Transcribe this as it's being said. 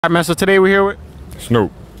Alright, man, so today we're here with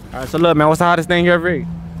Snoop. Alright, so look, man, what's the hottest thing you ever ate?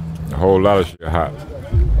 A whole lot of shit hot.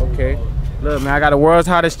 Okay. Look, man, I got the world's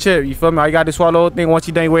hottest chip. You feel me? All you got to swallow the whole thing. Once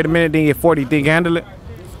you done, you wait a minute, then you get 40. You think you can handle it?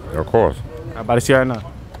 Of course. I'm about to see right now.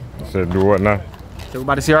 I said do what now? So we're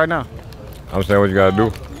about to see right now. I'm saying what you gotta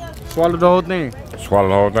do. Swallow the whole thing. Swallow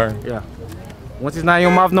the whole thing? Yeah. Once it's not in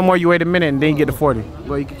your mouth no more, you wait a minute and then you get the 40.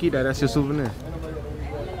 Well, you can keep that. That's your souvenir.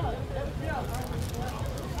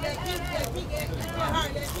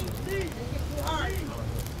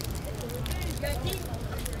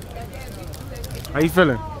 How you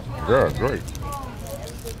feeling? Yeah, great.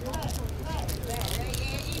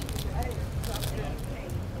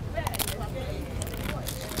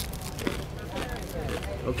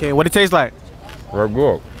 Okay, what it tastes like? Very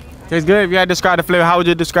good. Tastes good? If you had to describe the flavor, how would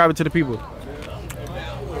you describe it to the people?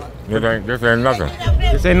 This ain't nothing.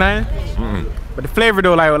 This ain't nothing? Mm-mm. But the flavor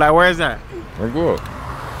though, like where is that? Very good.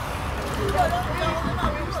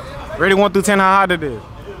 Rated 1 through 10, how hot it is?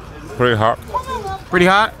 Pretty hot. Pretty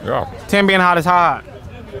hot? Yeah. 10 being hot is how hot?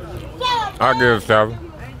 I give it 7.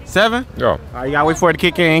 7? Yeah. All right, you gotta wait for it to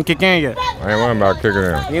kick in. Ain't kick in yet. I ain't worried about kicking in.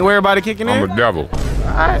 You ain't worried about it kicking in? I'm a devil.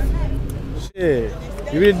 Alright. Shit.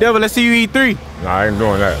 You be the devil, let's see you eat 3. Nah, I ain't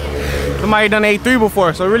doing that. Somebody done ate 3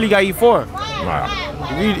 before, so really you gotta eat 4. Nah.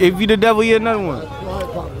 If you the devil, you eat another one.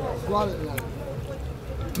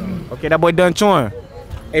 Okay, that boy done chewing.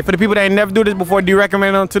 Hey, for the people that ain't never do this before, do you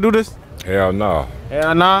recommend them to do this? Hell no.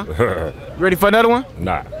 Hell nah. You ready for another one?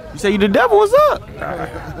 Nah. You say you the devil, what's up? Nah.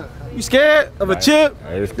 You scared of a chip?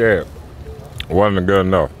 I ain't scared. Wasn't good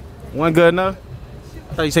enough. One good enough?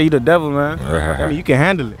 I thought you say you the devil, man. I mean, you can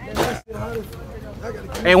handle it.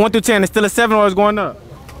 Hey, 1 through 10, it's still a 7 or it's going up?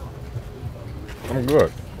 I'm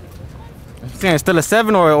good. I'm saying it's still a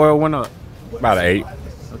 7 or it went up? About an 8.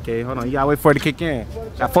 Okay, hold on. You gotta wait for it to kick in.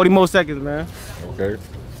 Got 40 more seconds, man. Okay.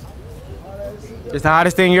 It's the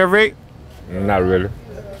hottest thing you ever ate? Not really.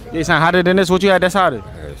 It's not hotter than this? What you had that's hotter?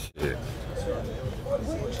 Shit.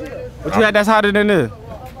 What you had that's hotter than this?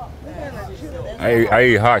 I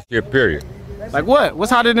eat hot shit, period. Like what?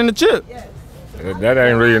 What's hotter than the chip? That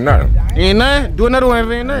ain't really nothing. Ain't nothing? Do another one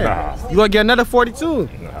if it ain't nothing. Nah. You gonna get another 42?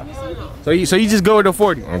 Nah. So you just go with the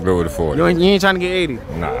 40? I'm good with the 40. You ain't trying to get 80?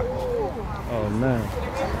 Nah. Oh, man.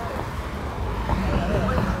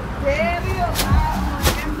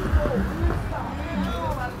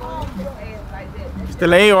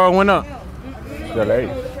 Still 8 or it went up? Still 8.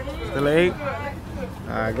 Still 8?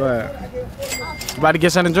 Alright, go ahead. You about to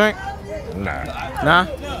get something to drink? Nah. Nah?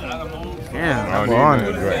 Damn, I I'm don't on need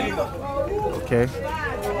it. nothing to drink. Okay.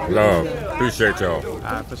 Love. Appreciate y'all.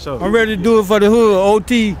 Alright, for sure. I'm ready to do it for the hood.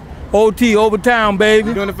 OT over town, baby.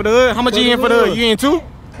 You doing it for the hood? How much you in for the hood? You in 2?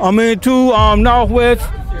 I'm in 2 Northwest,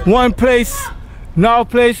 one place, North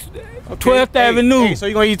Place, 12th Avenue. Hey, so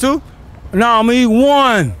you gonna eat 2? No, I'm gonna eat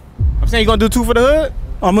 1. I'm saying you gonna do 2 for the hood?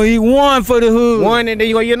 I'm gonna eat 1 for the hood. 1 and then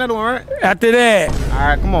you gonna eat another one, right? After that.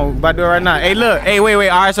 Alright, come on. We about to do it right now. Hey, look. Hey, wait.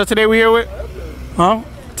 Alright, so today we here with? Huh?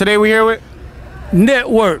 Today we here with?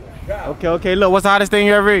 Network. Okay. Look, what's the hottest thing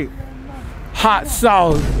you ever eat? Hot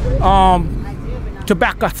sauce.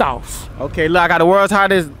 Tobacco sauce. Okay, look, I got the world's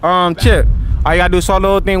hottest chip. All you gotta do is swallow the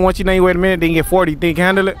whole thing. Once you know you wait a minute, then you get 40. You think you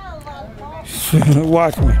can handle it?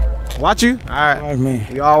 Watch me. Watch you? Alright. Watch me.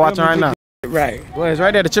 We all watching right now. Right. Boy, it's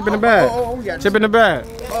right there, the chip in the bag. Chip in the bag.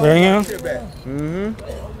 Right here? Mm-hmm.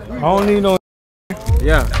 I don't need no.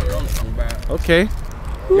 Yeah. Okay.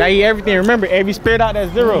 You gotta eat everything. Remember, every spit out,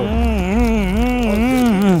 that's 0.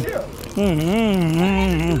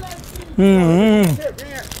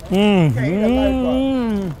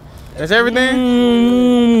 That's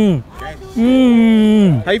everything?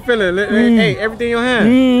 How you feeling? Hey, everything in your hand.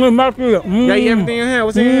 You gotta eat everything in your hand.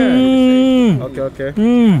 What's in your hand? Okay.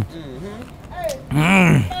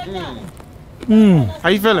 How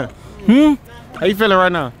you feeling? How you feeling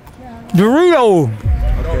right now? Dorito.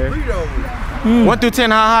 Okay. 1 through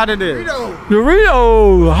 10, how hot it is?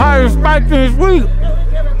 Dorito. Hot and spicy and sweet.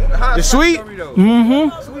 The sweet? Mm-hmm.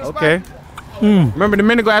 Okay. Remember the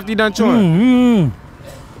minute ago after you done chewing?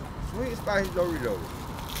 Sweet spicy Doritos.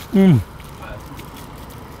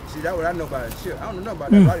 See, that's what I know about the chip. I don't know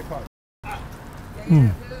about that body part.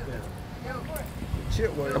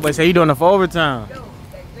 Chip was. Everybody say you doing it for overtime.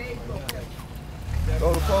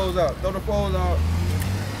 Throw the foes out. Throw the foes out.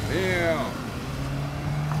 Damn.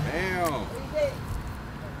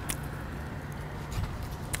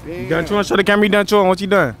 You done chewing? Show the camera you done chewing. What you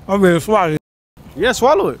done? I'm ready to swallow it. Yeah,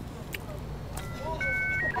 swallow it.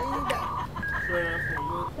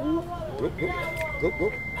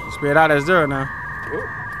 You spit out at 0 now.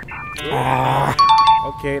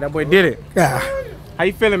 Okay, that boy did it. Yeah. How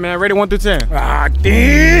you feeling, man? Rated 1 through 10. Ah,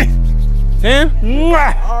 damn. 10?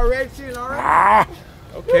 Mwah. Already, shit, already.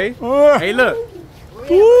 Okay. Hey, look.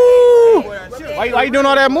 Woo. Why you doing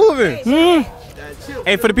all that moving?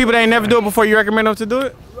 Hey, for the people that ain't never do it before, you recommend them to do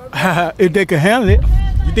it? If they can handle it.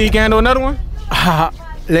 You think you can handle another one?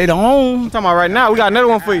 Later on. I'm talking about right now. We got another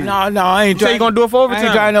one for you. No, I ain't You say trying. you gonna do it for I overtime?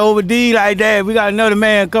 ain't trying to overdo like that. We got another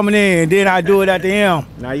man coming in, then I do it after him.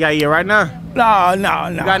 Nah, you gotta eat it right now. No.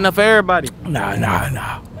 You got enough for everybody. No.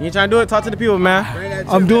 You ain't trying to do it? Talk to the people, man.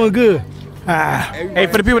 I'm doing good. Hey,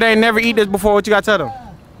 for the people that ain't never eat this before, what you gotta tell them?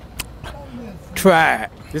 Try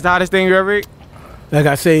it. This is the hottest thing you ever eat? Like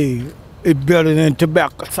I say, it's better than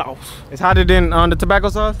tobacco sauce. It's hotter than the tobacco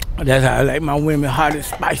sauce? That's how I like my women, hot and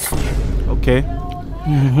spicy. Okay.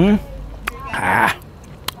 10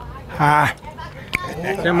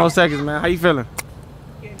 more seconds, man. How you feeling?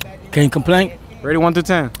 Can't complain. Ready 1 through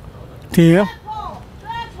 10? 10.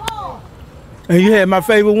 And you had my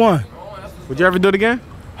favorite one. Would you ever do it again?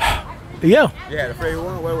 Yeah. Yeah, the favorite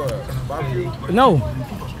one. What was it? Barbecue. No.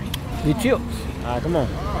 The chips. All right, come on.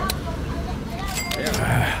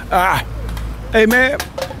 Hey man,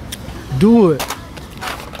 do it.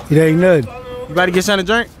 It ain't nothing. You about to get something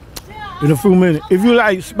to drink? In a few minutes. If you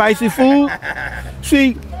like spicy food,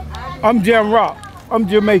 see, I'm Jam Rock. I'm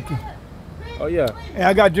Jamaican. Oh, yeah. And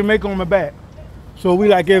I got Jamaica on my back. So we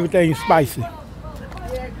like everything spicy.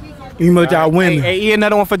 Even with our women. Hey, eat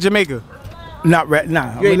another one for Jamaica. Not right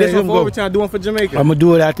now. You ate this one for overtime, do one for Jamaica. I'm gonna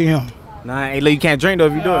do it after him. Nah, hey, look, you can't drink though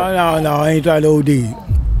if you do it. No, I ain't trying to OD.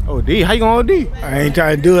 OD? How you gonna OD? I ain't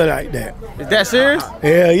trying to do it like that. Is that serious?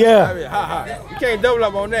 Hell yeah. You can't double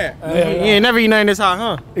up on that. You ain't never eat nothing this hot,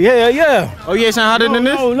 huh? Yeah. Oh, you ate something hotter than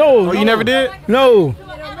this? No. Oh, you never did? No.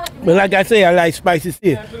 But like I say, I like spicy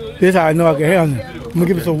shit. This how I know I can handle it. I'm gonna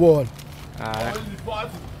give it some water. Alright.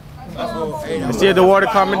 Let's see if the water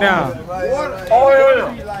calming down.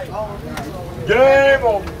 Game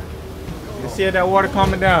over. Let's see if that water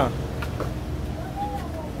calming down.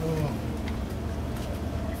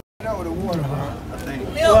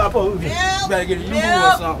 Better get a yoo-hoo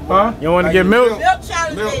or something. Huh? You want to get milk? Milk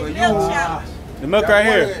challenge, milk challenge. The milk right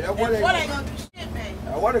here. That What ain't gonna do shit, man.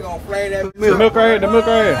 water gonna flame that. The milk right here. The milk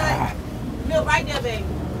right here. Milk right there, baby.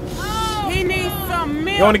 He needs some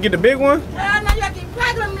milk. You want to get the big one? No, you gotta get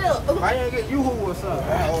regular milk. Why you ain't get yoo-hoo or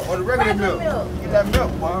something? Or the regular milk. Get that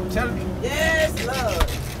milk, boy. I'm telling you. Yes, Lord.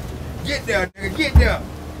 Get there, nigga. Get there.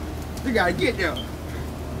 You gotta get there.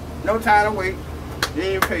 No time to wait. You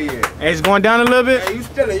ain't pay yet. Hey, it's going down a little bit. Hey, you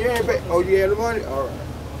still you ain't pay. Oh, you had the money? All right.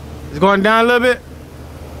 It's going down a little bit.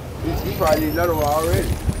 You probably need another one already.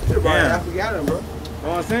 Yeah. I forgot him, bro. You know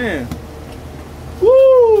what I'm saying?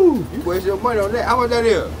 Woo! You waste your money on that. How much that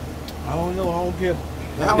is? I don't know, I don't care.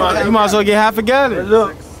 How much You might as well get half a gallon.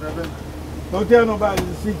 Look, 6, 7. don't tell nobody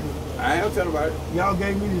the secret. I ain't telling about it. Y'all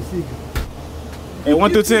gave me the secret. Hey,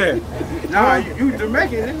 1 through 10. Nah, you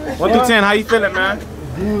Jamaican, nigga. 1 through 10. How you feeling, man?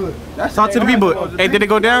 Good. That's Talk to the people. Hey, did it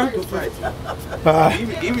go down?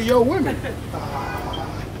 Even your women.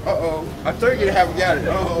 Uh-oh. I told you to have a gallon.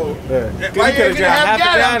 Uh-oh. Yeah. Why you could've ain't gonna have a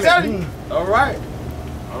gallon? I'm telling you. All right.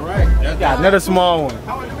 Got another small one.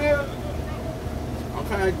 How much the bill? I'm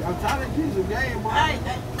trying to keep the game, boy.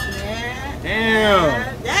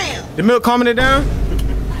 Damn. Damn. The milk calming it down?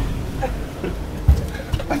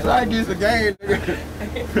 I'm trying to get the game, nigga.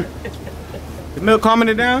 The milk calming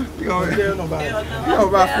it down? You gonna tell nobody. You know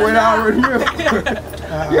about $40 worth of milk.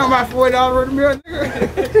 You know about $40 worth of milk, nigga.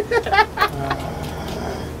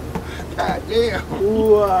 God damn.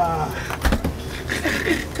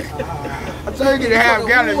 I told you to get a half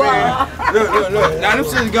gallon, man. Look. Now them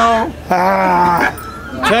shit's gone.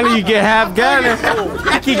 I'm telling you, get half gallon.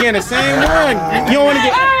 You keep getting the same one. You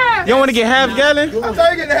don't want to get half gallon? I told you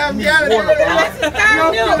to get a half gallon. You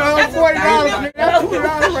don't spend $40, nigga. That's $2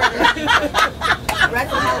 right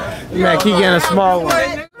there. Man, keep getting a small one.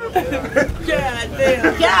 God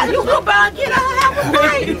damn. God, you go by and get all that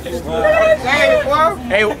one.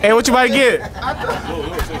 Hey, what you about to get?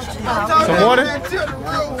 Some water?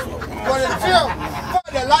 Fuck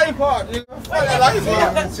that life part, nigga. Fuck that life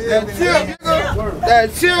part. That chip, nigga. That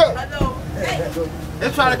chip.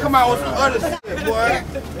 They're trying to come out with some other shit, boy.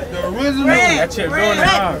 The original. That chip going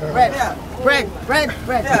around. Bread.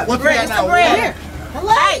 What you got now? Bread.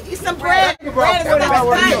 Hey, eat some bread. Bread is what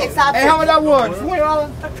it's like. Hey, how much that was? $20?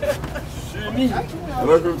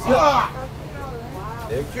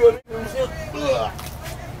 They killed me.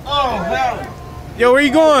 Oh, hell. Yo, where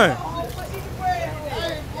you going?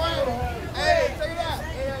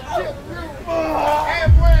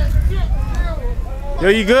 Yo,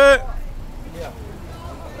 you good?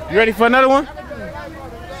 You ready for another one?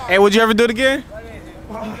 Hey, would you ever do it again?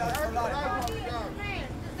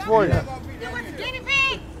 40.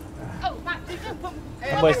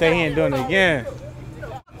 boy say he ain't doing it again.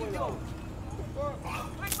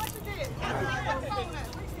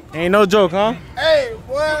 Ain't no joke, huh? Hey,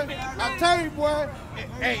 boy, I tell you, boy.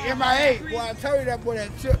 Hey, MIA, boy, I tell you that boy that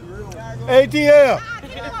chip. ATL.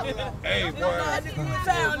 Hey, boy.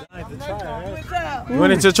 You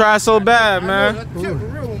wanted to try so bad, man. That chip is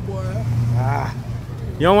real, boy.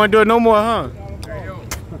 You don't want to do it no more, huh?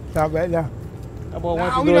 Stop right now. That boy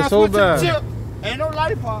wants to do it so bad. Chip. Ain't no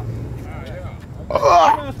lollipop.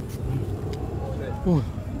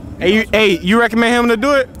 Hey, you recommend him to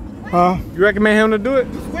do it? Huh? You recommend him to do it?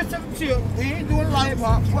 Switch up the chip. We ain't doing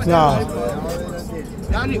lollipop. Fuck that No. lollipop.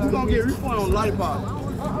 Y'all we gonna get refund on lollipop.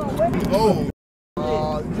 Oh.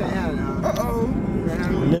 Uh-oh.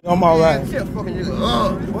 Nigga, I'm all right. Chip fucking nigga.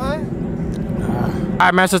 What? All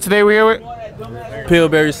right, man. So today we here with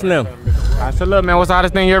Pillsbury Slim. All right, so look, man. What's the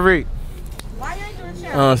hottest thing you ever eat?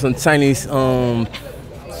 Some Chinese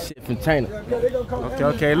shit from China.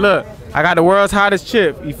 Okay. Look, I got the world's hottest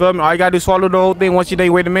chip. You feel me? All you gotta do is swallow the whole thing. Once you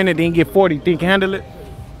think, wait a minute, then you get 40. Think you can handle it?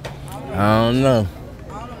 I don't know.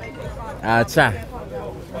 I'll try.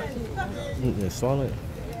 Just swallow it.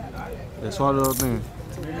 Just swallow the whole thing.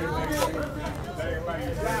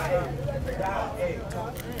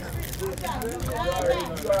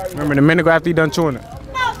 Remember the minute after you done chewing it.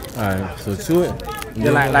 Alright, so chew it.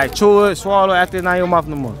 Yeah, like chew it, swallow it, after it's not in your mouth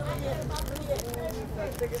no more.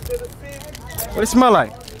 What it smell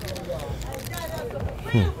like?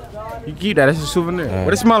 You keep that, that's a souvenir.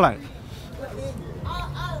 What it smell like?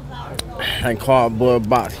 Like cardboard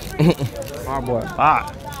box. Cardboard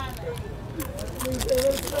box.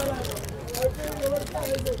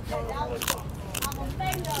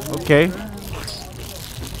 Okay.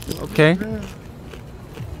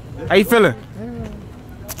 How you feeling?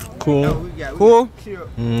 Cool. Cool?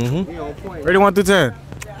 Mm-hmm. Ready 1 through 10?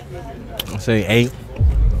 I say 8.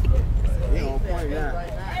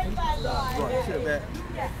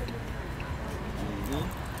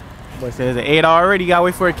 Boy says an 8 already. You gotta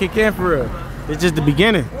wait for it to kick in for real. It's just the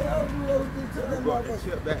beginning.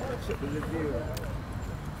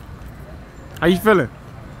 How you feeling?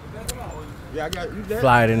 Yeah, I got you there.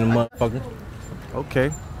 Fly it in the motherfucker.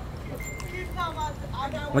 Okay.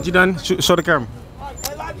 Once you done, show the camera.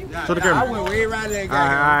 Show the camera. I went way right there.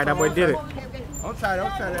 Alright, that boy did it. Don't try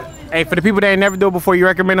that. Hey, for the people that ain't never do it before, you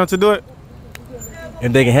recommend them to do it?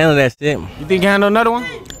 If they can handle that shit. You think you can handle another one?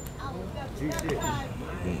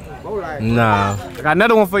 Nah. I got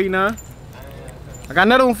another one for you now. I got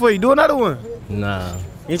another one for you. Do another one. Nah.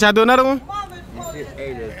 You ain't trying to do another one?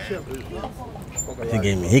 He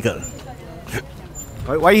gave me hiccup.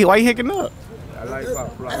 Why you hicking up?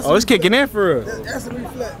 Oh, it's kicking in for real.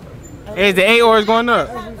 Hey, is the 8 or is going up?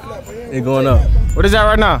 It's going up. What is that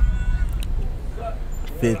right now?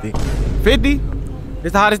 50. 50?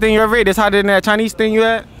 This the hottest thing you ever ate? This hotter than that Chinese thing you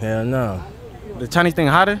had? Hell no. The Chinese thing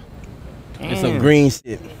hotter? It's some green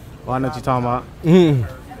shit. Oh, I know what you're talking about. Mm.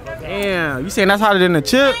 Damn, you saying that's hotter than the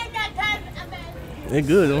chip? It's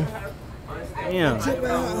good though. Damn.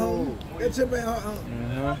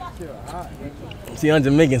 See, I'm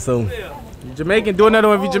Jamaican, so. You Jamaican? Do another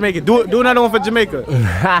one if you Jamaican. Do another one for Jamaica.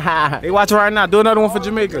 They watching right now. Do another one for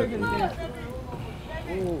Jamaica.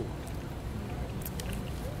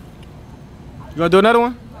 You gonna do another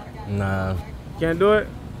one? Nah. Can't do it?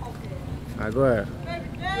 Alright, go ahead.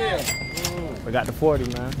 We got the 40,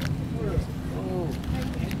 man.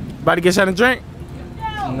 About to get something to drink?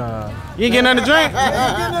 Nah. You ain't getting nothing to drink?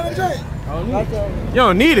 You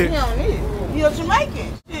don't need it. You don't need it. You're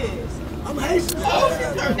Jamaican. Shit. I'm Haitian.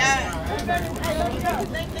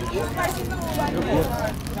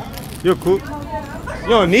 You're cool. You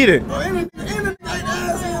don't need it.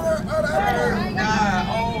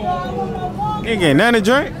 You ain't getting nothing to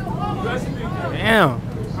drink? Damn.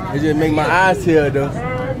 It just make my eyes tear though.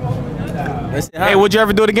 Hey, would you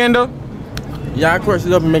ever do it again though? Yeah, I crush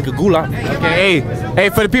it up and make a goulash. Okay, hey,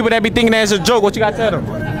 for the people that be thinking that it's a joke, what you gotta tell them?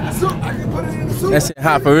 That shit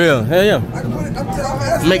hot for real. Hell yeah.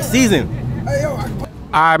 Make season.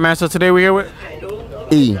 Alright, man, so today we're here with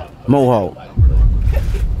E. Mohawk.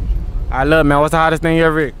 I love, man. What's the hottest thing you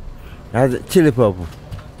ever ate? That's chili pepper.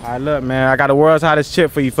 I love, man. I got the world's hottest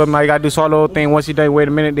chip for you. Feel me? All you gotta do is swallow the whole thing. Once you done, wait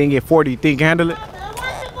a minute, then get 40. You think you can handle it?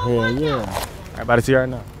 Hell yeah. I'm about to see right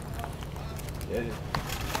now.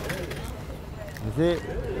 That's it.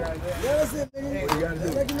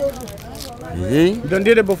 You see? You done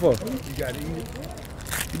did it before.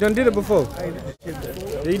 You done did it before. Yeah,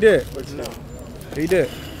 you did. Yeah, you did.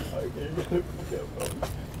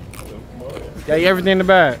 Got you everything in the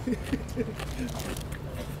bag.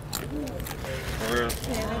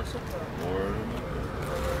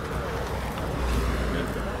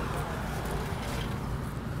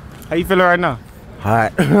 How you feeling right now?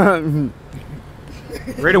 Hot.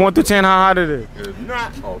 Rate it 1 through 10, how hot it is?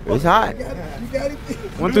 It's hot.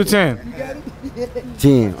 1 through 10.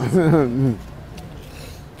 10.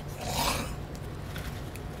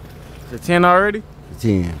 Is it 10 already?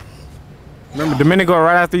 10. Remember, the minute go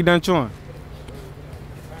right after you done chewing.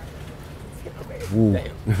 Woo.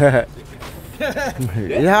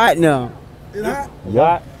 It's hot now. It's hot.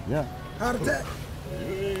 Yeah. Yeah. Heart attack.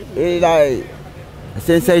 It's like a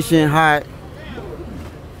sensation hot.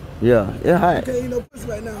 Yeah, it's hot. Can't eat no pussy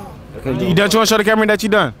right now. You done chewing? Show the camera that you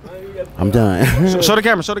done. I'm done. Show the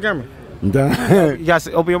camera, show the camera. I'm done. You got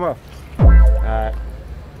to open your mouth. Alright.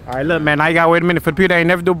 Alright, look, man, now you gotta wait a minute for the people that ain't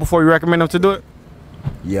never do it before you recommend them to do it.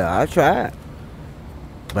 Yeah, I tried.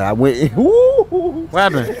 But I went. Woo.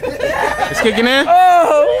 What happened? It's kicking in?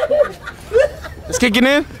 Oh. It's kicking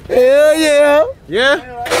in? Hell yeah. Yeah?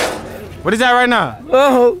 What is that right now?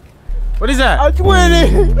 Oh. What is that? I'm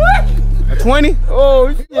 20. A 20?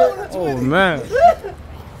 Oh, shit. Oh, man.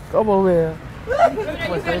 Come on, man.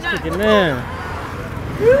 It's kicking in.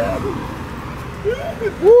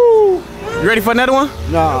 Woo. You ready for another one?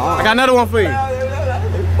 Nah. I got another one for you. You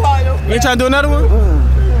ain't trying to do another one?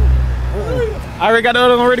 I already got the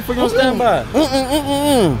other one ready for you on standby.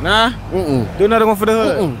 Nah? Do another one for the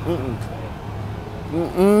hood.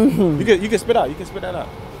 You can spit out. You can spit that out.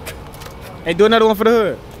 Hey, do another one for the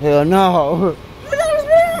hood. Hell no.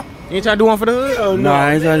 You ain't trying to do one for the hood? Oh, No,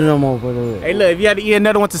 I ain't trying to do no more for the hood. Hey, look, if you had to eat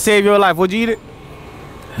another one to save your life, would you eat it?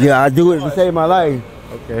 Yeah, I do it to save my life.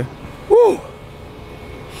 Okay. Woo.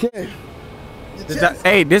 Shit.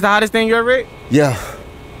 Hey, this the hottest thing you ever ate? Yeah.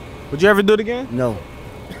 Would you ever do it again? No.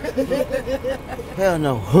 Hell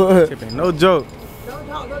no. Tipping, no joke. Don't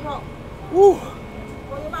talk. Woo.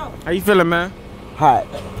 How you feeling, man? Hot.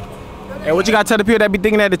 Hey, what you gotta tell the people that be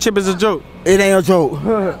thinking that the chip is a joke? It ain't a joke.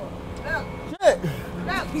 Shit.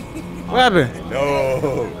 What happened? No.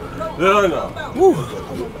 Woo.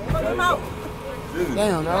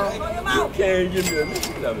 Damn, dog. You can't give me a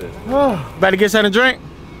nigga of it. About to get something to drink?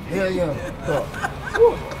 Hell yeah.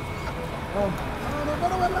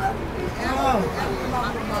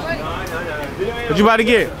 What you about to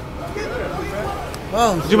get?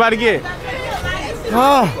 Oh. What you about to get?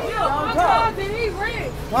 Oh.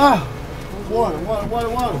 Oh. Water. No,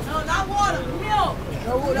 not water. Milk.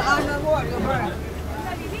 No water.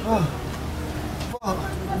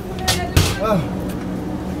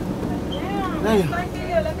 Damn.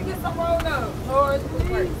 Let me get some rolled up. George,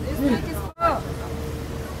 please. It's thick as fuck.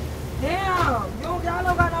 Damn. Y'all don't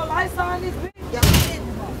got no lights on this bitch.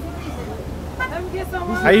 Let me get some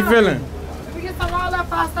rolled up. How you feeling? Let me get some rolled up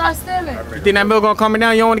before I start stealing. You think that milk gonna come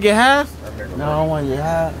down? You don't wanna get half? No, I don't want to get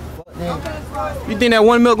high. Fuck that. You think that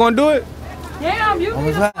one milk gonna do it? Damn, you need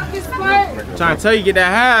a that? fucking spray. Trying to tell you, get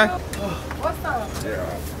that half. What's up?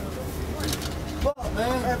 Fuck,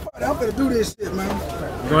 man. Fuck that. I'm finna do this shit, man.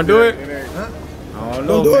 You gonna do it? Huh? I don't Don't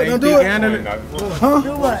know. do man. it, You don't think do you it. can handle it?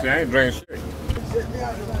 Huh? I ain't drinking shit.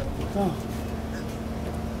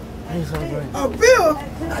 A bill?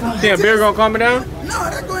 You think a beer gonna calm it down? No,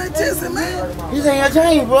 that go intense, man. This ain't your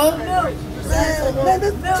change, bro. Man, tell them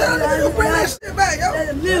to bring that shit back,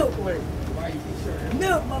 yo.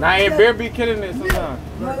 Nah, ain't beer be killing it sometimes.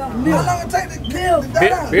 How long it take to kill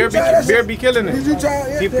that out? Beer be killing Did it. you try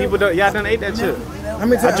it? People don't, y'all done ate that shit. How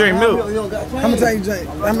many I times? drink milk. How many times you drink?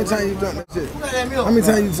 How many times you done that shit? How many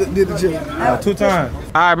times you did the chip? 2 times.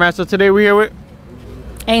 All right, man. So today we here with.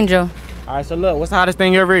 Angel, All right. So look, what's the hottest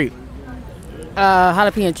thing you ever eat?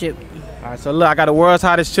 jalapeno chip. All right. So look, I got the world's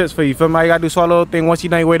hottest chips for you. Feel me? All you gotta do swallow the thing. Once you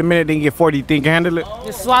done, you wait a minute, then you get 40. You think you can handle it?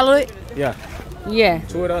 Just swallow it? Yeah. Yeah.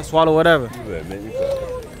 Chew it up, swallow whatever. You better make me cry.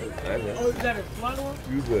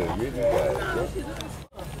 You better make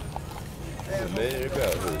me cry.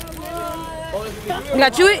 You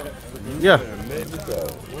got to chew it? Yeah.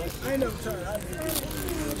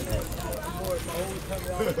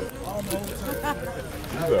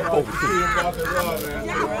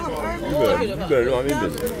 You better know I'm in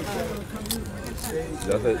business.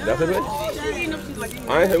 That's it, man?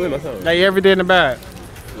 I ain't here with my son. Like every day in the bag.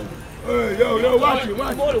 Hey, yo, watch it. Can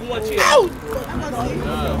I hold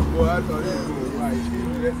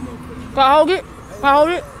it? Can I hold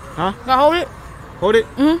it? Huh? Can I hold it? Hold it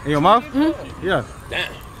in your mouth? Yeah.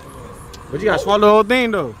 Damn. But you gotta swallow the whole thing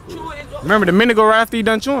though. Remember, the minute go right after you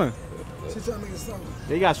done chewing.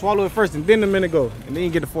 Yeah, you gotta swallow it first and then the minute go. And then you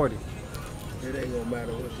get the 40. It ain't gonna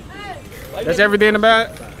matter what you That's every day in the bag?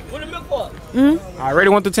 Mm-hmm. Alright, ready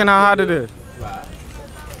 1 through 10 how hot it is.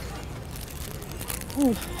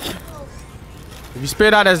 If you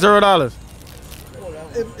spit out, that's $0.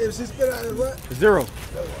 If she spit out, it's what? It's 0.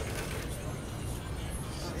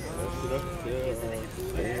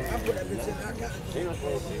 I put You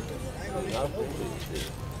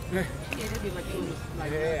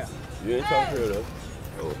ain't talking to her though.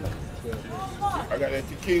 I got that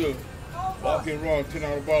tequila. Walking wrong,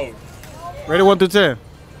 $10 Ready 1 through 10.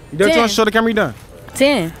 You done 10. John? Show the camera you done.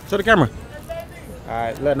 10. Show the camera. All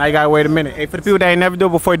right, look, now you gotta wait a minute. Hey, for the people that ain't never do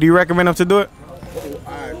it before, do you recommend them to do it?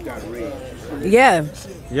 Yeah.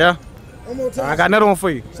 Yeah? I got another one for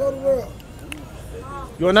you.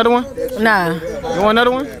 You want another one? Nah. You want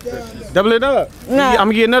another one? Double it up. Nah. I'm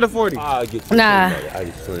gonna get another 40. I'll get $20. Nah. I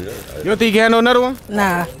get $20. You don't think you can handle another one?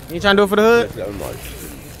 Nah. You ain't trying to do it for the hood? I'm like,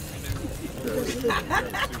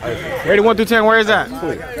 Ready 1 through 10, where is that?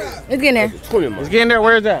 It's getting there. 20 It's getting there,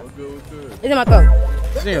 where is that? It's in my throat.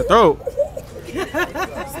 It's in your throat.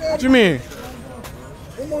 What you mean?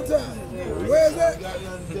 One more time. Where is that?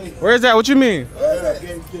 Where is that? What you mean?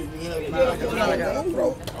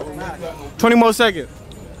 20 more seconds.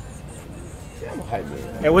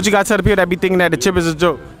 Hey, what you got to tell the people that be thinking that the chip is a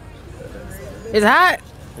joke? It's hot.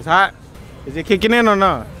 It's hot? Is it kicking in or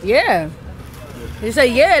not? Yeah. You say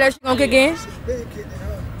yeah, that shit gonna kick in.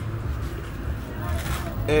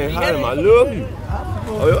 hey, Halim, I love you.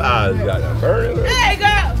 Oh, your eyes got that burning. Hey,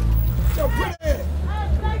 girl.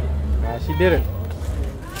 Nah, she did it.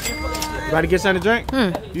 You about to get something to drink?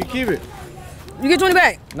 You keep it. You get 20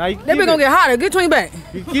 back. Nah, you That keep bitch gonna it. get hotter. Get 20 back.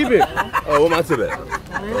 You keep it. Oh, what my tip at?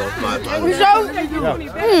 You sure?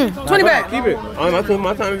 20 back. Keep it. Oh,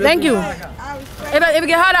 my time. Thank you. If it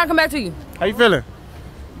get hotter, I'll come back to you. How you feeling? You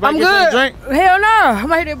about I'm to get something to good. drink? Hell no. I'm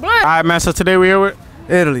gonna hit that blunt. All right, man. So today we here with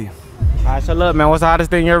Italy. All right, so look, man. What's the hottest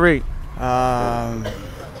thing you ever eat? Hot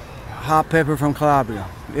pepper from Calabria,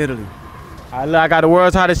 Italy. All right, look, I got the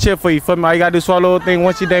world's hottest chip for you. For me, all you gotta do is swallow the whole thing.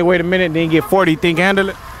 Once you day, wait a minute, then you get 40. You think you can handle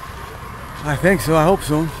it? I think so. I hope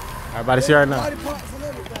so. All right, about to see right now.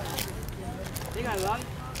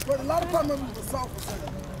 But a lot of problems with the soft percentage.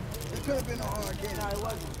 It could have been a hard game. No, it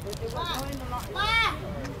wasn't.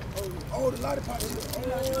 Oh, the lollipop.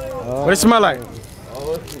 What it smell like?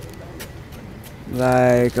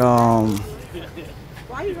 Like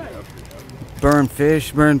burnt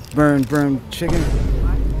fish, burnt chicken,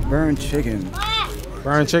 burnt chicken.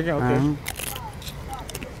 Burnt chicken? Okay.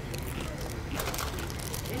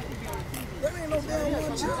 That ain't no damn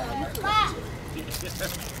one chip.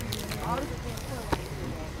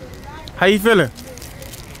 How you feeling?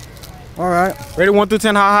 All right. Ready 1 through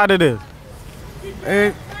 10, how hot it is?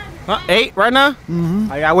 8. Huh? 8 right now?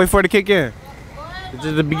 I gotta wait for it to kick in. It's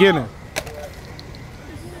just the beginning.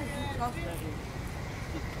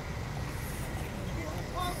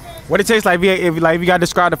 What it tastes like if you gotta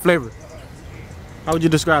describe the flavor? How would you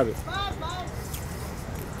describe it?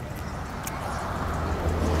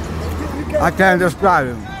 I can't describe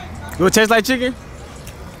it. Do it taste like chicken?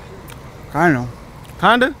 Kind of.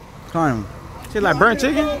 Kinda? Kind of. Taste like burnt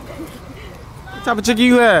chicken? What type of chicken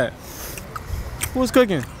you had? Who was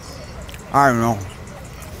cooking? I don't know.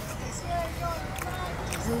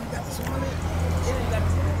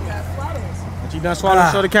 But you done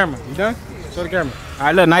swallowing? Show the camera. You done? Show the camera. All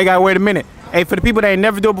right, look, now you gotta wait a minute. Hey, for the people that ain't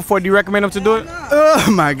never do it before, do you recommend them to do it? Oh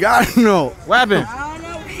my God, no. What happened?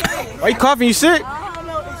 Why you coughing? You sick?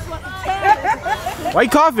 Why you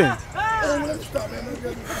coughing?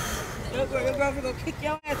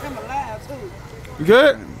 You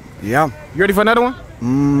good? Yeah. You ready for another one?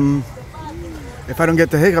 If I don't get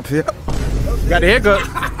the hiccups here. You got the hiccup.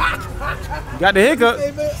 You got the hiccup.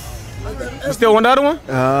 You still want the other one?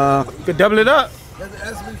 You could double it up.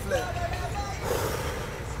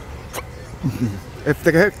 If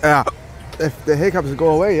the hiccups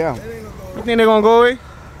go away, yeah. You think they're gonna go away?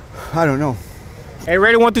 I don't know. Hey,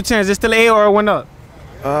 rated 1 through 10. Is it still an 8 or it went up?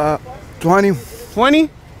 20. 20?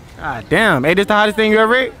 Ah, damn. Hey, this the hottest thing you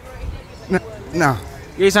ever ate? No.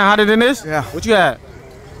 You ate something hotter than this? Yeah. What you had?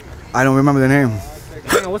 I don't remember the name.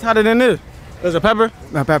 Damn, what's hotter than this? There's a pepper?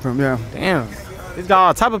 Pepper, yeah. Damn. It's got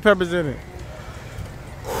all type of peppers in it.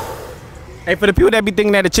 Hey, for the people that be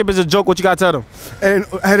thinking that the chip is a joke, what you gotta tell them? It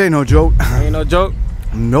ain't no joke. Ain't no joke?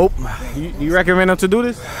 Nope. You recommend them to do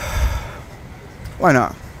this? Why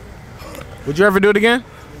not? Would you ever do it again?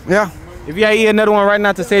 Yeah. If you had to eat another one right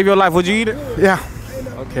now to save your life, would you eat it? Yeah.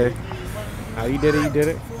 Okay. You did it, you did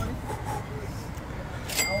it.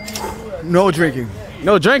 No drinking.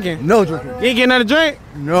 No drinking? No drinking. You ain't getting nothing to drink?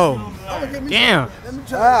 No. Damn.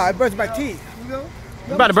 I brushed my teeth.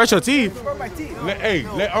 You about to brush your teeth?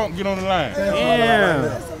 Let Unc get on the line. Damn.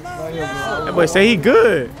 That boy say he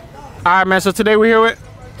good. All right, man, so today we're here with?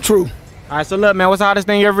 True. All right, so look, man, what's the hottest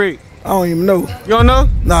thing you ever eat? I don't even know. You don't know?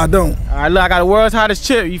 Nah, I don't. All right, look, I got the world's hottest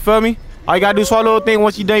chip, you feel me? All you gotta do is swallow the whole thing.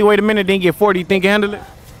 Once you done, you wait a minute, then you get 40. You think you handle it?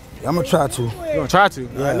 I'm gonna try to. You gonna try to?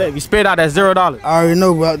 Yeah. Right, look, if you spit out, that's $0. I already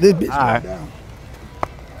know about this bitch. All right.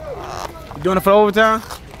 You doing it for overtime?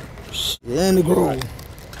 Yeah, and the Grove.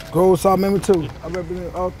 Grove saw me too. I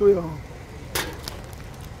represent all three of them.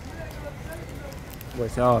 Boy,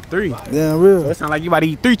 it's all 3. Yeah, real. So it sound like you about to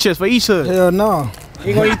eat 3 chips for each hood. Hell no.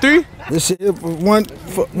 You gonna eat 3? This shit one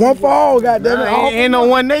for all, goddamn it. Ain't no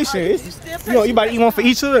one nation. It's, you about to eat one for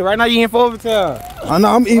each hood. Right now you eating for overtime. I know,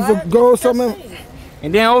 I'm eating for Grove something.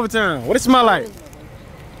 And then overtime. What it smell like?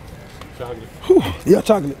 Yeah,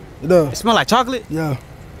 chocolate. It does. It smell like chocolate? Yeah.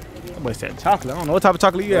 That boy said chocolate. I don't know what type of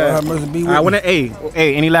chocolate you got. Must be All right, with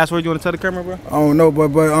hey, any last words you want to tell the camera, bro? I don't know, but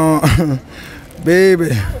baby.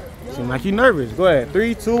 Seem like you nervous. Go ahead.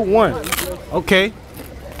 3, 2, 1. Okay.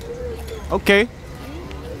 Okay.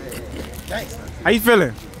 How you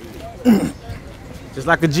feeling? Just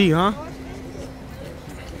like a G, huh?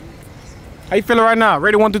 How you feeling right now?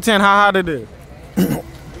 Rated 1 through 10. How hot it is?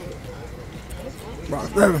 About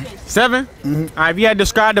 7. 7? All right. If you had to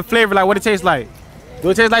describe the flavor, like what it tastes like.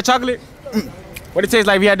 Do it taste like chocolate? What it tastes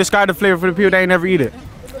like if you had to describe the flavor for the people that ain't never eat it?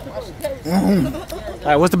 All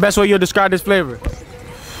right. What's the best way you'll describe this flavor?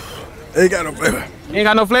 Ain't got no flavor. Ain't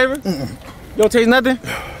got no flavor? You don't taste nothing?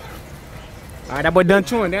 All right, that boy done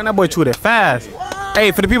chewing. Damn, that boy chewed it fast.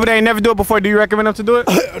 Hey, for the people that ain't never do it before, do you recommend them to do it?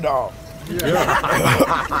 No.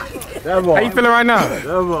 How you feeling right now?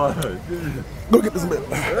 Go get this milk.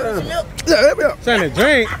 Yeah, let me up. Trying to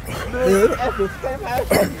drink.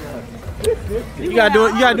 You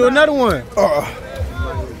gotta do another one.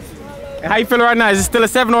 How you feeling right now? Is it still a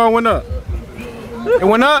 7 or it went up? It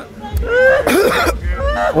went up?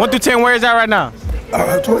 1 through 10, where is that right now?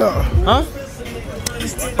 12. Huh?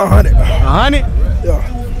 100. 100? Yeah.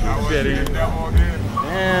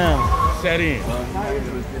 Damn. Set in.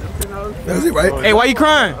 That's it, right? Hey, why you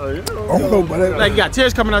crying? I don't know, but Like you got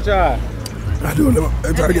tears coming out your eye. I do a little.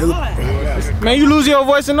 I try to get a little. Man, you lose your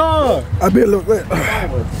voice and all. I be a little bit.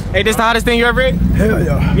 Hey, this the hottest thing you ever ate? Hell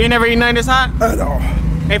yeah. You ain't never eaten nothing this hot? No.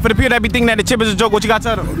 Hey, for the people that be thinking that the chip is a joke, what you got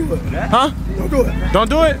to tell them? Don't do it. Huh? Don't do it. Don't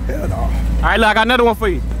do it? Hell no. All right, look, I got another one for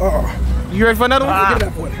you. You ready for another one? Give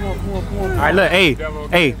that for it. All right, look, hey.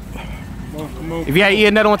 If you had to eat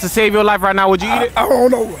another one to save your life right now, would you eat it? I don't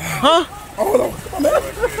know. Huh? I don't know. Come on, man.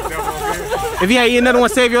 If you had to eat another one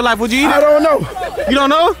to save your life, would you eat it? I don't know. You don't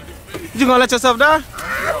know? You gonna let yourself die?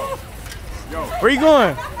 Where you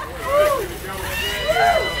going?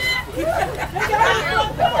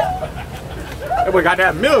 That boy got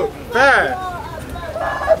that milk fast.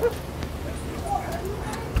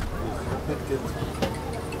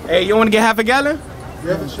 Hey, you want to get half a gallon? You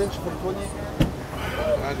have a change for 20?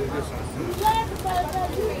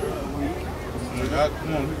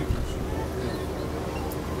 Come on.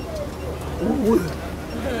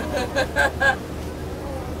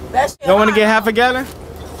 You don't want to get half a gallon?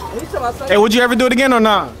 Hey, would you ever do it again or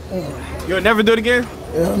not? You'll never do it again?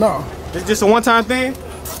 Hell no. It's just a one-time thing?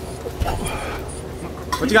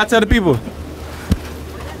 What you got to tell the people?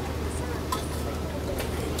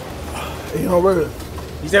 Ain't no worth it.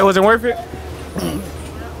 You said it wasn't worth it?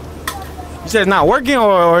 You said it's not working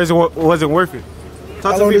or was it worth it?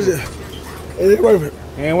 Talk to people. It ain't worth it.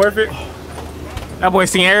 It ain't worth it? That boy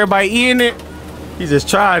seen everybody eating it. He just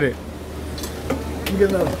tried it. You get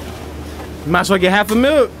another. You might as well get half a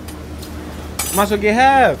milk. Might as well get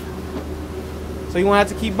half. So you won't have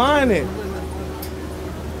to keep buying it.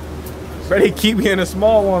 Bro, they keep getting a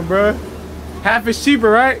small one, bro. Half is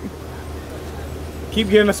cheaper, right? Keep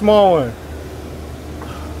getting a small one.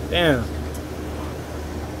 Damn.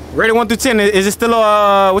 Rated 1 through 10, is it still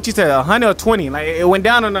what you said, 100 or 20? Like it went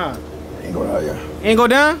down or not? Ain't go down, yeah. Ain't go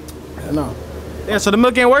down? Hell no. Yeah, so the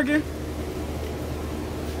milk ain't working?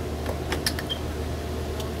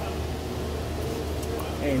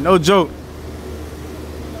 Ain't no joke.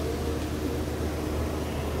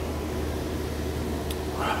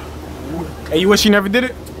 Hey, you wish you never did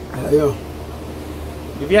it? Hell yeah.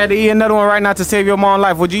 If you had to eat another one right now to save your mom's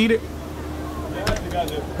life, would you eat it?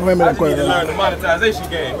 Wait a minute, I need to learn the monetization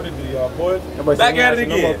game. What it do, y'all boys? Back at it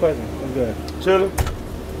again. No more questions. I'm good. Chillin'.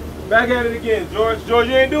 Back at it again, George. George,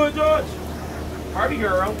 you ain't do it, George? Party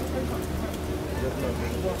girl.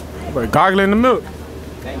 But gargling the milk.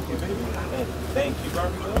 Thank you, baby. Thank you,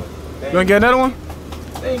 Barbie. You wanna get another one?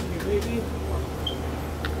 Thank you, baby.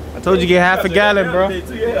 I told you get half a gallon, bro.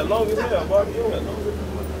 Yeah, long as hell, Barbie. You got long as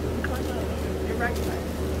hell.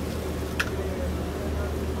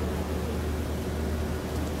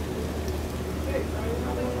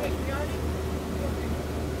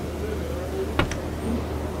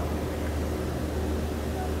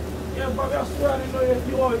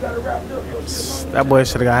 That boy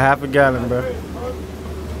should have got half a gallon, bro.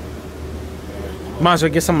 Might as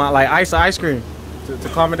well get some like ice cream to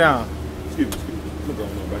calm it down. Excuse me. I'm going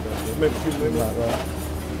on back up. Maybe, excuse me.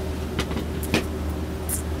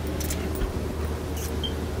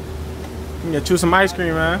 Yeah, chew some ice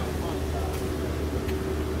cream, man.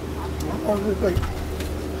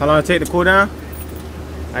 How long it take to cool down?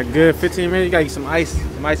 Like good 15 minutes. You gotta get some ice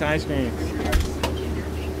and ice cream.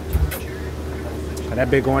 That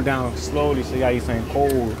bit going down slowly, so you gotta eat something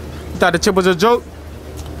cold. You thought the chip was a joke?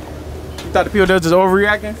 You thought the people there was just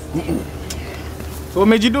overreacting? So what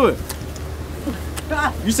made you do it?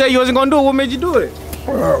 You said you wasn't gonna do it. What made you do it?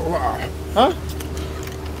 Huh?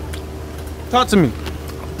 Talk to me.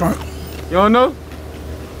 You don't know?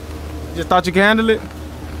 You just thought you could handle it?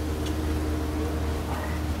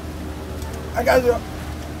 I got you.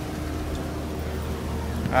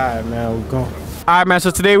 Alright, man, we're going. Alright, man, so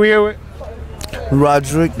today we're here with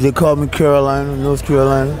Roderick, they call me Carolina, North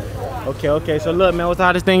Carolina. Okay, so look, man, what's the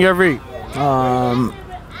hottest thing you ever eat?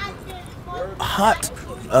 Hot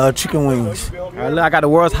chicken wings. Alright, look, I got the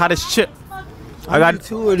world's hottest chip. I got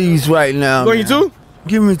 2 of these right now. You gonna eat 2?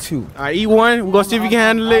 Give me 2. Alright, eat 1. We're gonna see if you can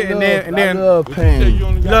handle it, and then. I love pain.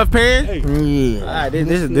 You love pain? Yeah. Alright,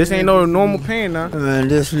 this ain't no normal pain now. Man,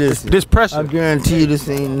 listen. This pressure. I guarantee you this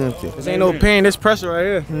ain't nothing. This ain't no pain. This pressure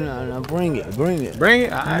right here. No, bring it. Bring it.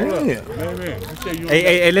 Alright. Bring it.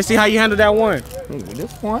 Hey, let's see how you handle that one.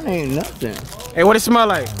 This one ain't nothing. Hey, what it smell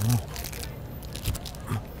like?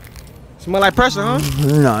 Smell like pressure, huh?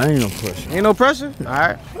 No, ain't no pressure. Ain't no pressure?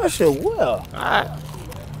 Alright. Pressure, well. Alright.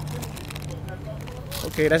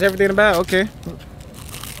 Okay, that's everything about it.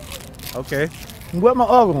 Okay. Where my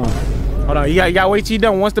other one? Hold on, you gotta wait till you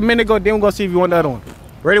done. Once the minute go, then we're gonna see if you want the other one.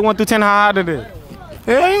 Ready 1 through 10, how hot it is?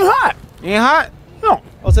 It ain't hot. Ain't hot? No.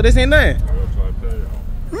 Oh, so this ain't nothing?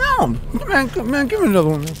 No. Man, give me another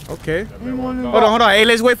one. Okay. Hold on. Hey,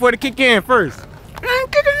 let's wait for it to kick in first. It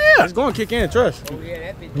ain't kicking in. It's gonna kick in, trust.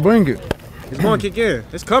 Bring it. It's gonna kick in.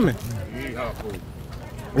 It's coming.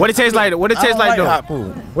 What it tastes like? What it tastes like though? Hot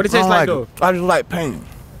food. What it tastes like though? I just like pain.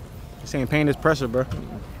 You're saying pain is pressure, bro.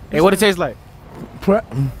 Hey, what it tastes like?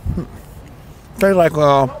 Tastes like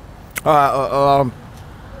one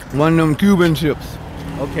of them Cuban chips.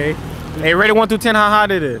 Okay. Hey, ready 1 through 10, how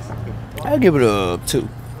hot it is? I'll give it a 2.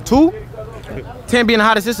 2? 10 being the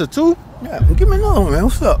hottest, it's a 2? Yeah, give me another one, man.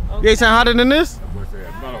 What's up? You ain't saying hotter than this?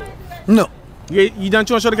 No. You done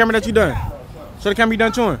chewing? Show the camera that you done. Show the camera you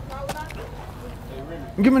done chewing.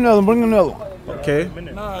 Give me another one. Bring another one. Okay.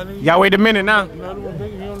 You gotta wait a minute now.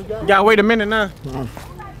 You gotta wait a minute now.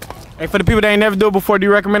 Hey, for the people that ain't never do it before, do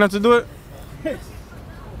you recommend them to do it?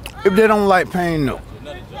 If they don't like pain, no.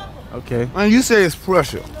 Okay. And you say it's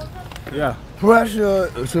pressure. Yeah. Pressure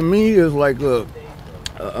to me is like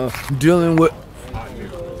dealing with.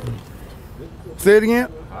 Say it again.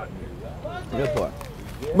 That part.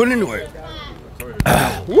 But anyway,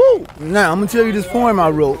 woo! Now I'm gonna tell you this poem I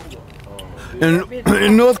wrote.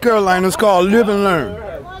 In North Carolina, it's called Live and Learn.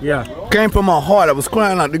 Yeah. Came from my heart. I was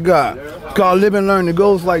crying out to God. It's called Live and Learn. It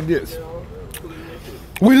goes like this.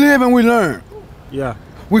 We live and we learn. Yeah.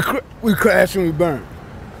 We crash and we burn.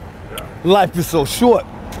 Life is so short.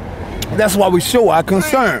 That's why we show our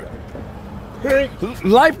concern.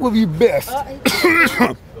 Life would be best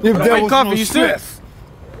if there was no stress.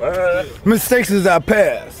 Mistakes is our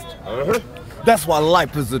past. That's why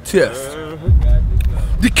life is a test.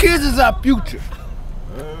 The kids is our future.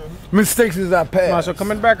 Mistakes is our past. So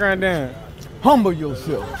come in the background then. Humble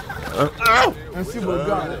yourself and see what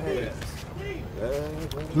God has.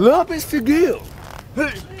 Love is to give.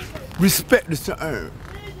 Respect is to earn.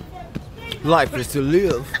 Life is to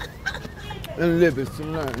live. And live is to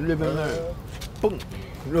learn. Live and learn. Boom.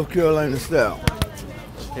 North Carolina style.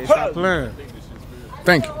 Okay, stop playing.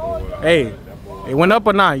 Thank you. Hey, it went up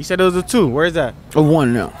or not? You said it was a 2. Where is that? A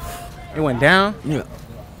 1 now. It went down? Yeah.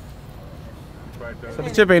 So the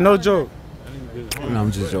chip ain't no joke. No,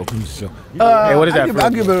 I'm just joking. Hey, what is that? I'll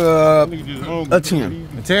give it a 10.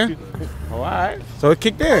 A 10? Oh, all right. So it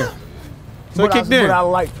kicked in. So it kicked in. But I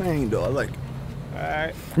like pain though. I like it. All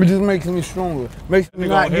right. It just makes me stronger. Makes me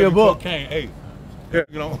not give up. Hey,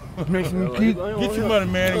 Makes me keep. get your money,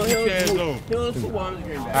 man, and get your ass on.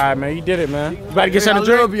 All right, man. You did it, man. You about to get something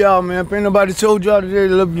to I drink? love y'all, man. If ain't nobody told y'all today, I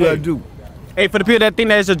love you. I do. Hey, for the people that think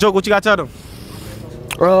that it's a joke, what you got to tell them?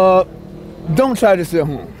 Don't try this at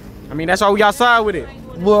home. I mean, that's why we outside with it.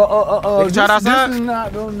 Well, They can try it outside? This is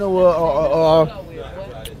not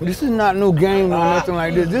this is not no game or nothing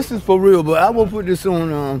like this. This is for real. But I will put this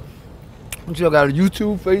on. What y'all got? A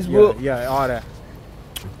YouTube, Facebook? Yeah, all that.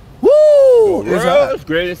 Woo! It's hot. It's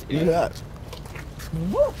greatest. It's hot.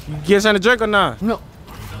 You get something to drink or not? No.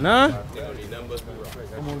 Nah?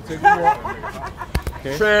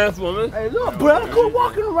 Okay. Trans woman. Hey, look, bro, quit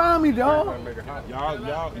walking around me, dog.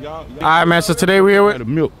 All right, man. So today we're here with. The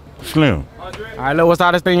milk, slim. All right, look, what's the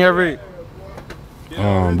hottest thing you ever eat?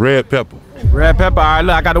 Red pepper. Red pepper. All right,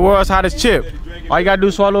 look, I got the world's hottest chip. All you gotta do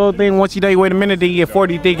is swallow the whole thing. Once you done, you wait a minute, then you get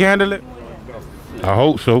 40. You think you handle it? I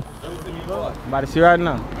hope so. I'm about to see right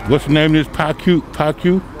now. What's the name of this pie Q? Pie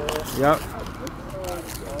Q? Yep.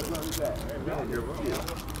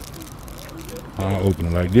 I'll open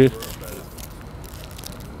it like this.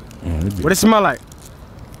 What it smell like?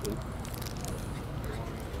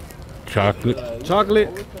 Chocolate. Chocolate?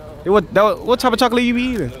 What type of chocolate you be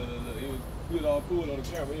eating?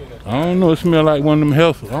 I don't know. It smell like one of them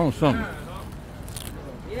health. I don't know something.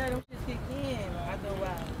 Yeah, them shit kick in after a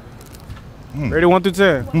while. Ready 1 through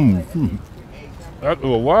 10. After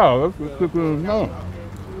a while, that's what's cooking now.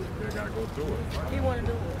 He wanna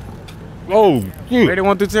do it. Oh, shit. Ready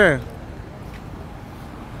 1 through 10.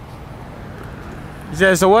 You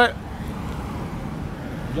said so what?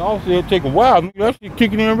 Y'all said it take a while. That shit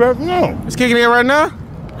kicking in right now. It's kicking in right now?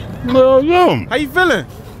 Well, yeah. How you feeling?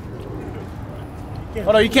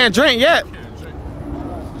 Hold on, you can't drink yet.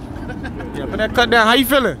 Yeah, put that cut down. How you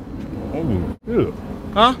feeling? Oh, yeah.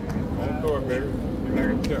 Huh?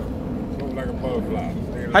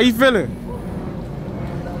 How you feeling?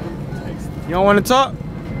 You don't want to talk?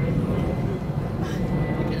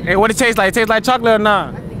 Hey, what it tastes like? It tastes like chocolate or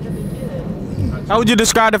not? How would you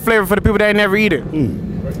describe the flavor for the people that ain't never eat it? You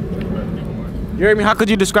heard me? How could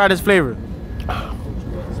you describe this flavor?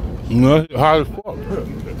 No, it's hot as fuck.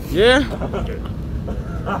 Yeah?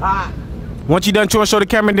 Once you done chewing, show the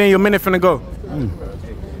camera, then your minute finna go.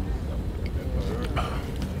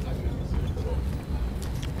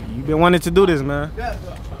 You been wanting to do this, man.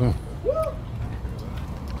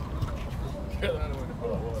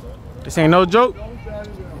 This ain't no joke.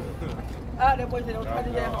 That boy said don't try to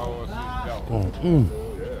do that.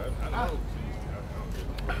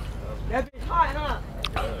 That bitch hot,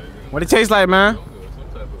 huh? What it tastes like, man?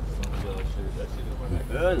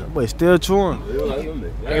 Boy, still chewing.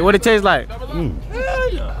 Hey, what it tastes like?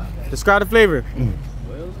 Describe the flavor.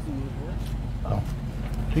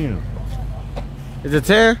 10. Is it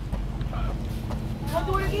 10? You wanna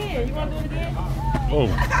do it again? You wanna do it again? Oh.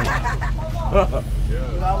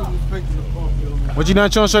 What you done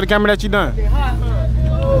chewing? Show the camera that you done.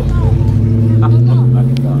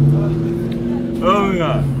 Oh my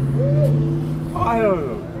God.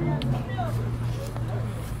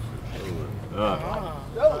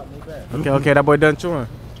 Okay, that boy done chewing.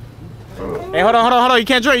 Hey, hold on. You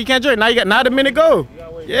can't drink. Now the minute go.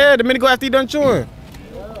 Yeah, the minute go after you done chewing.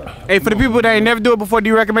 Hey, for the people that ain't never do it before, do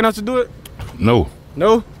you recommend us to do it? No.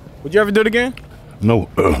 No? Would you ever do it again? No.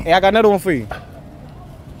 Hey, I got another one for you.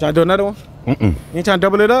 Trying to do another one? You ain't trying to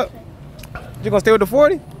double it up? You gonna stay with the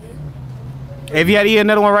 40? Hey, if you had to eat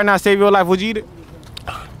another one right now, save your life, would you eat it?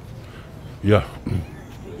 Yeah.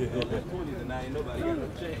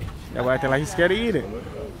 That boy acting like he's scared to eat it.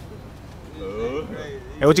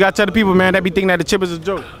 Hey, what you gotta tell the people, man, that be thinking that the chip is a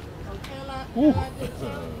joke? You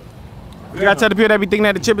gotta tell the people that be thinking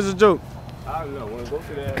that the chip is a joke.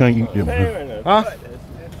 Can't eat them. Huh?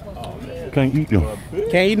 Can't eat them.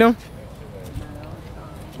 Can't eat them?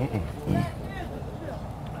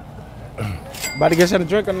 About to get something to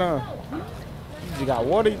drink or no? You got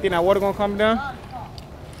water? You think that water gonna come down?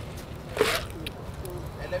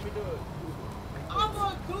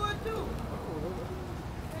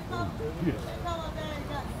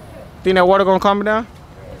 Think that water gonna calm down?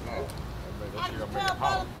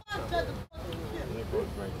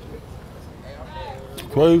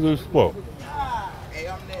 Crazy as fuck.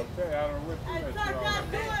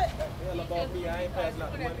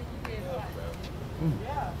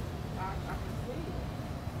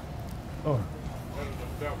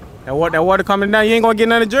 That water coming down, you ain't gonna get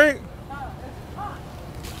nothing to drink?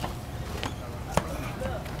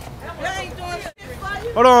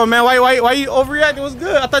 Hold on, man. Why you overreacting? What's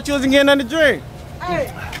good? I thought you wasn't getting nothing to drink. Hey,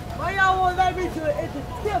 why y'all want to let me to it? It's a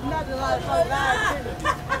tip, not the live.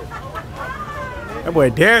 That boy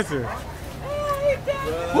dancing.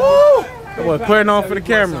 Woo! That boy putting on for the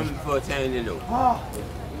camera.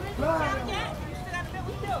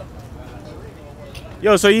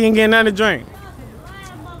 Yo, so you ain't getting nothing to drink?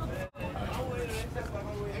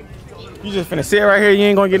 You just finna sit right here, you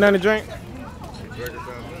ain't gonna get nothing to drink?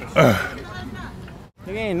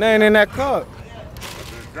 There ain't nothing in that cup.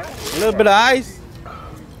 A little bit of ice.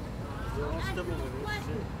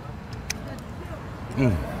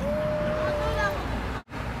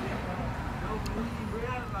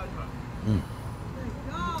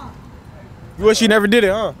 You wish you never did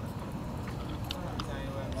it, huh?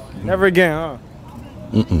 Never again, huh?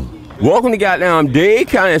 Welcome to goddamn Dade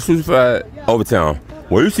County Exclusive Overtown.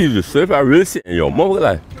 Where you see the certified really sit in your mother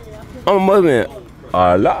life. I'm a mother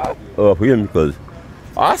a lot for him because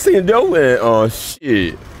I seen dope and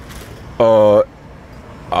shit. That's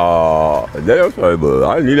sorry, but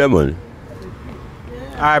I need that money.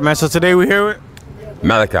 Alright, man, so today we here with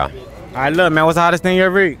Malachi. Alright, look, man, what's the hottest thing you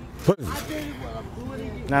ever eat?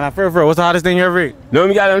 Nah, for real, what's the hottest thing you ever eat? No,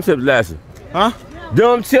 we got them chips last year. Huh?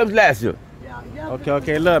 Them chips last year.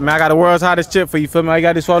 Okay, look, man, I got the world's hottest chip for you, feel me? I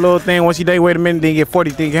got this one little thing, once you day, wait a minute, then you get 40,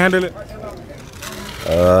 think you can handle it? I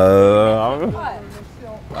don't know.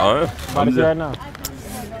 About to say right now.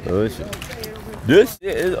 Oh, shit. This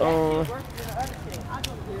shit is,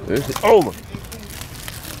 this is over.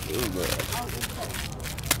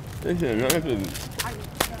 This shit is nothing.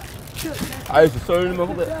 I used to serve them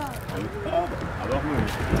over there.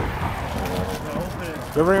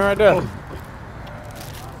 Good ring right there.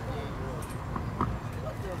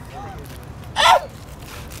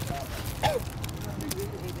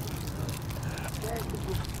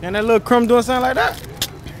 And that little crumb doing something like that?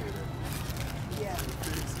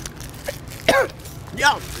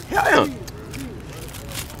 Yeah.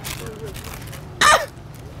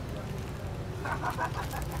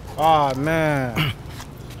 Oh man.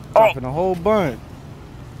 Dropping a whole bunch.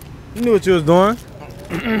 You knew what you was doing.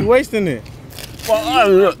 You wasting it. Well,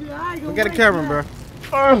 look at the camera, bro.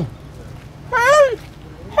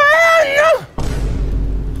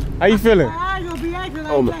 How you feeling?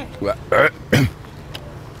 Oh my.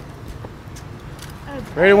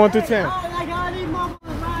 Ready 1 through 10.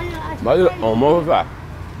 On more five.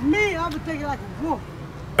 Me, I'm gonna take it like a wolf.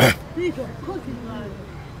 These are cookies.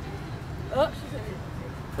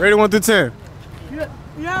 Ready 1 through 10. You know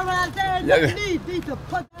what I'm saying? Yeah. These are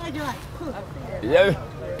cookies like cookies. Yeah.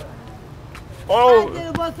 Oh.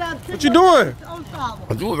 What you doing?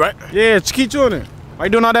 I'm doing right. Yeah, just keep doing it. Why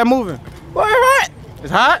you doing all that moving? Why hot?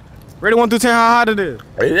 It's hot? Ready 1 through 10, how hot it is?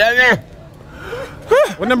 11.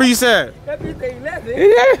 What number you said?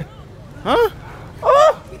 11. Huh?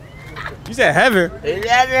 Oh. You said heaven.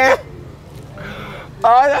 11.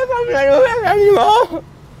 Oh, that's not anymore.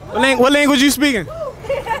 What language you speaking?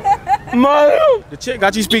 Mother. The chick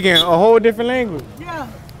got you speaking a whole different language. Yeah.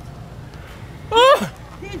 Oh.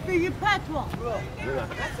 He's speaking patois.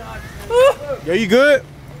 Yo, you good?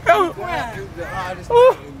 Oh.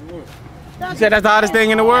 You said that's the hottest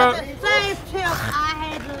thing in the world? Same tip I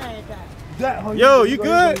had the last time. Yo, you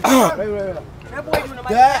good?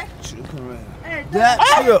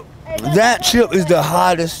 That chip is the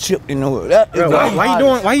hottest chip in the world. That is Bro,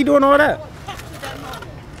 why you doing all that?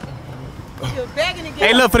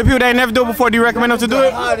 Hey, look, for the people that ain't never do it before, do you recommend them to do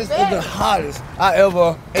it? It's the hottest I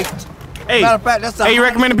ever ate. Hey, Matter of fact, that's the you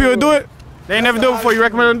recommend the people to do it? They ain't never do it before, you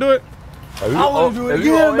recommend them to do it? I want to do it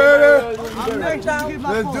again, baby. Let's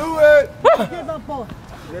do it.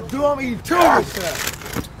 Let's do it. I'm eating two this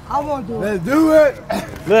time. I want to do it. Let's do it.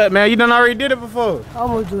 Look, man, you done already did it before. I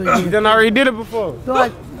want to do it. You done already did it before. So I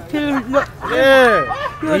look.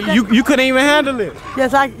 Yeah. You couldn't even handle it.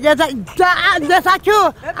 Yes, I could. I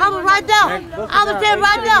was right there. I was sitting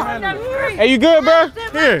right there. Hey, you good, bro?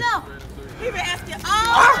 Here. He been asking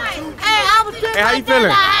all night. Hey, I was sitting Hey, how you feeling?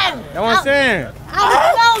 That's what I'm saying. I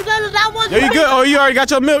was Yo, you good? Oh, you already got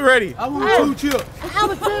your milk ready. I want 2 chips. I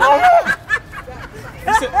was sitting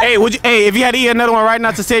Hey, would you? Hey, if you had to eat another one right now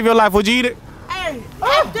to save your life, would you eat it? Hey,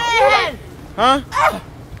 I'm dead. Huh?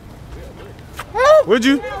 Would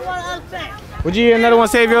you? Would you eat another one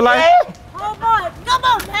to save your life? Oh boy, come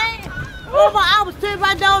on, man. Oh boy, I was sitting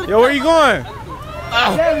right there. Yo, where you going?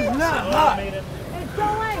 That is not hot.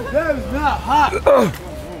 That is not hot.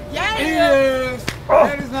 Yeah, It is.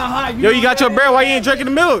 That is not hot. Yo, you got your bread. Why you ain't drinking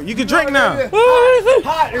the milk? You can drink now.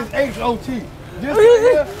 Hot is H-O-T. This right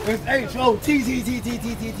here is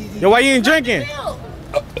H-O-T-T-T-T-T-T-T. Yo, why you ain't drinking? You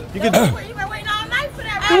can. You been waiting all night for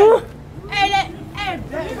that. Hey,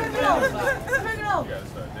 pick it up. Pick it up.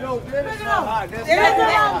 Yo, that is not hot. That's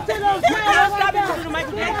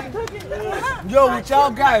Yo, what y'all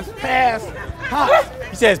got is past hot.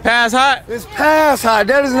 You said it's past hot? It's past hot.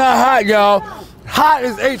 That is not hot, y'all. Hot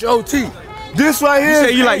is H-O-T. This right here.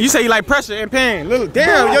 You say you like pressure and pain. Look,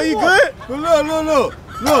 damn, yo, you good?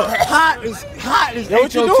 Look. Hot is Yo,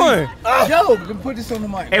 what you doing? Yo, put this on the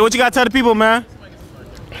mic. Hey, what you gotta tell the people, man?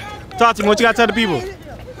 Talk to me. What you gotta tell the people?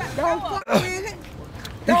 Don't fuck with it.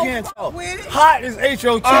 You can't talk. Hot is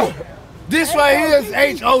H-O-T. This right here is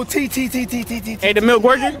H-O-T-T-T-T-T-T. Hey, the milk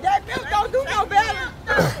working? That milk don't do no better.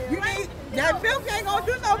 That milk ain't gonna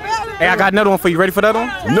do no better. Hey, I got another one for you. Ready for that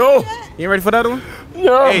one? No. You ain't ready for that one?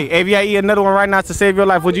 No. Hey, if you eat another one right now to save your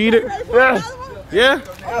life, would you eat it? Yeah. Yeah?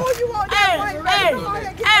 Oh, you want that one? Hey,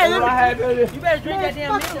 You better drink that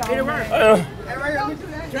damn milk. It'll work.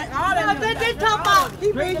 Drink all that milk. They talking about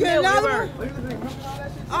he bring you another one.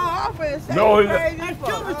 Oh, I'm finna say No, that's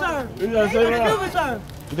stupid, sir. That's stupid, sir.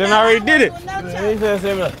 Then I already did it. He said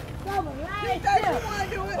 7.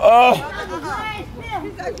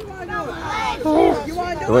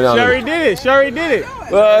 She already did it. She already did it.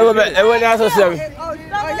 Well, it went down to 7.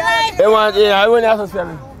 It went down to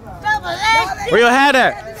 7. Where your hat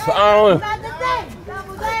at? I don't know.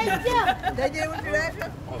 They did what you asked them?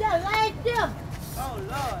 Oh,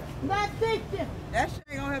 Lord. That shit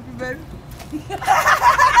ain't gonna help you, baby.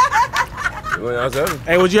 It went down to 7.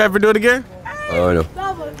 Hey, would you ever do it again? I don't know.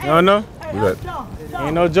 You don't know? Good.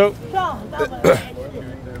 Ain't no joke.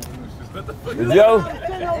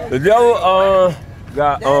 The Joe,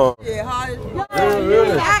 got Yeah, hard as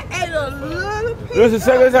really? I ate a little piece. This is the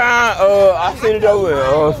second time I seen it over.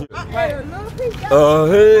 I ate a little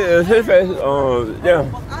piece. His face, yeah.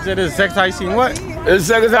 You said this is the second time you seen what? It's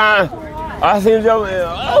the second time I seen it over.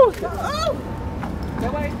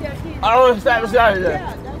 I don't want to stop beside it.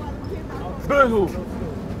 Beautiful.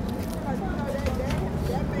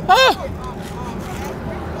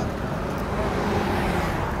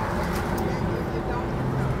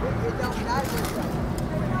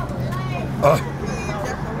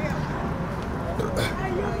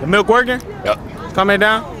 The milk working? Yep. It's coming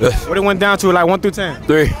down? Yes. What it went down to, like 1 through 10?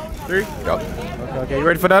 3. 3? Yep. Okay, you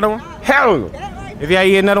ready for the other one? Hell no. If you had to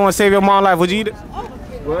eat another one, save your mom's life, would you eat it?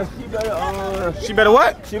 Well, She better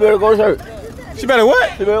what? she better go to church. She better what?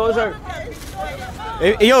 She better go to church.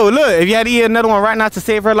 Yo, look, if you had to eat another one right now to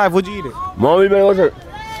save her life, would you eat it? Mommy better go to church.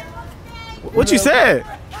 What you said?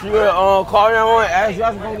 She better call that one and ask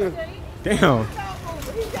y'all to come get her. Damn.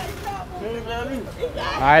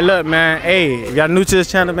 Alright, look, man. Hey, if y'all new to this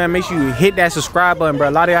channel, man, make sure you hit that subscribe button, bro.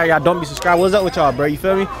 A lot of y'all don't be subscribed. What's up with y'all, bro? You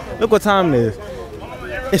feel me? Look what time it is.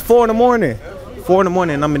 It's 4 in the morning. 4 in the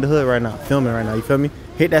morning, and I'm in the hood right now, filming right now. You feel me?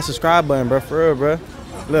 Hit that subscribe button, bro. For real, bro.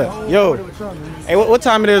 Look, yo. Hey, what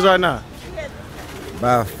time it is right now?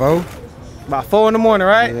 About 4. About 4 in the morning,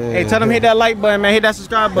 right? Yeah. Hey, tell them hit that like button, man. Hit that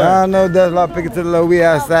subscribe button. Y'all know that's like picking to the low. We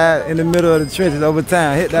outside in the middle of the trenches over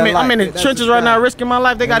time. Hit that like. I'm in the trenches right now, risking my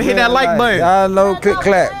life. They gotta hit that like button. Y'all know, click,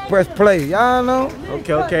 clap, press play. Y'all know.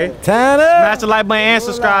 Okay. Turn up. Smash the like button and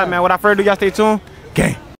subscribe, man. Without further ado, y'all stay tuned.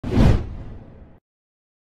 Gang.